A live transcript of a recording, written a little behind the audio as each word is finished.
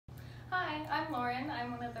Hi, I'm Lauren.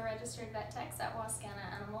 I'm one of the registered vet techs at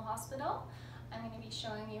Wascana Animal Hospital. I'm going to be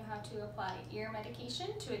showing you how to apply ear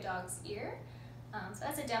medication to a dog's ear. So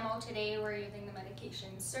as a demo today, we're using the medication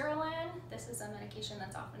Suralan. This is a medication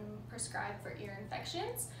that's often prescribed for ear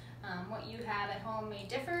infections. What you have at home may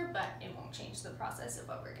differ, but it won't change the process of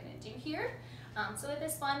what we're going to do here. So with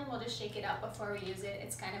this one, we'll just shake it up before we use it.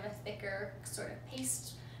 It's kind of a thicker sort of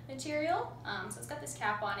paste material. So it's got this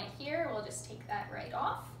cap on it here. We'll just take that right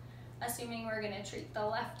off, assuming we're going to treat the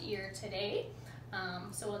left ear today.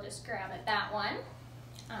 So we'll just grab at that one.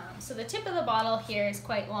 So the tip of the bottle here is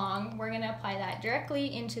quite long. We're going to apply that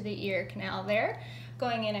directly into the ear canal there,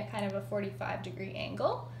 going in at kind of a 45-degree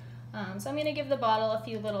angle. So I'm going to give the bottle a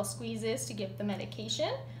few little squeezes to give the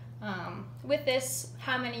medication. With this,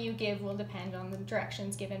 how many you give will depend on the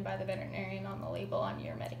directions given by the veterinarian on the label on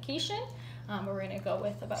your medication. We're going to go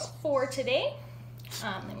with about 4 today.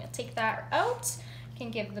 I'm going to take that out. You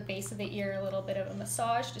can give the base of the ear a little bit of a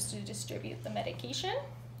massage just to distribute the medication.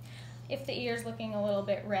 If the ear is looking a little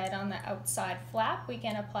bit red on the outside flap, we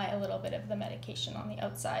can apply a little bit of the medication on the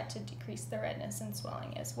outside to decrease the redness and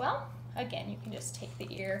swelling as well. Again, you can just take the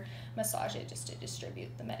ear, massage it just to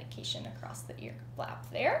distribute the medication across the ear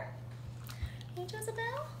flap there. Hey,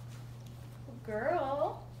 Jezebel. Good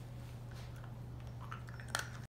girl.